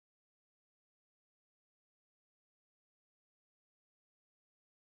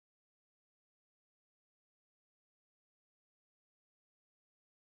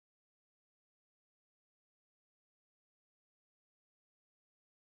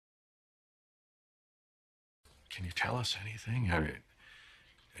Can you tell us anything?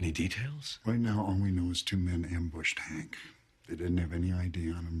 Any details? Right now, all we know is two men ambushed Hank. They didn't have any ID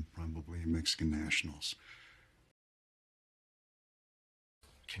on them, probably Mexican nationals.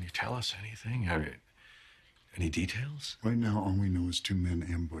 Can you tell us anything? Any details? Right now, all we know is two men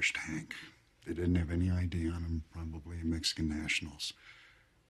ambushed Hank. They didn't have any ID on them, probably Mexican nationals.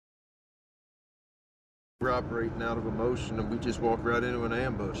 We're operating out of emotion and we just walked right into an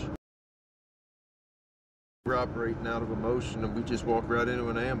ambush. We're operating out of emotion and we just walked right into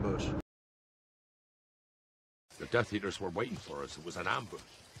an ambush. The Death Eaters were waiting for us. It was an ambush.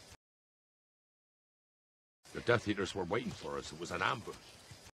 The Death Eaters were waiting for us. It was an ambush.